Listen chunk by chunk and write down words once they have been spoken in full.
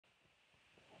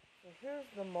So here's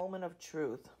the moment of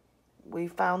truth. We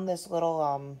found this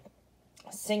little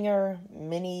Singer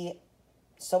mini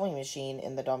sewing machine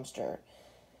in the dumpster.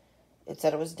 It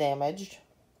said it was damaged.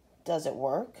 Does it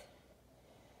work?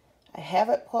 I have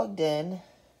it plugged in.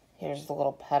 Here's the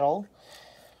little pedal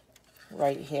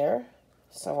right here.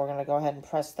 So we're going to go ahead and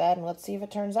press that and let's see if it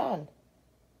turns on.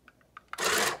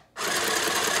 Look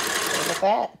at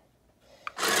that.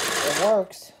 It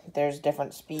works. There's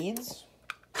different speeds.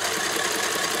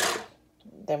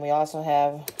 Then we also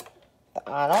have the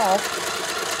on-off.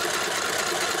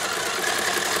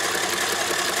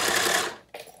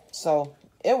 So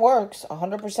it works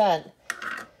 100%.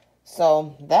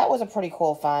 So that was a pretty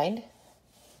cool find.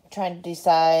 Trying to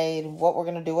decide what we're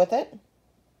going to do with it.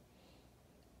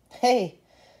 Hey,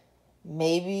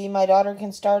 maybe my daughter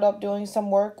can start up doing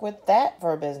some work with that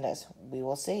for a business. We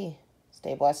will see.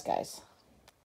 Stay blessed, guys.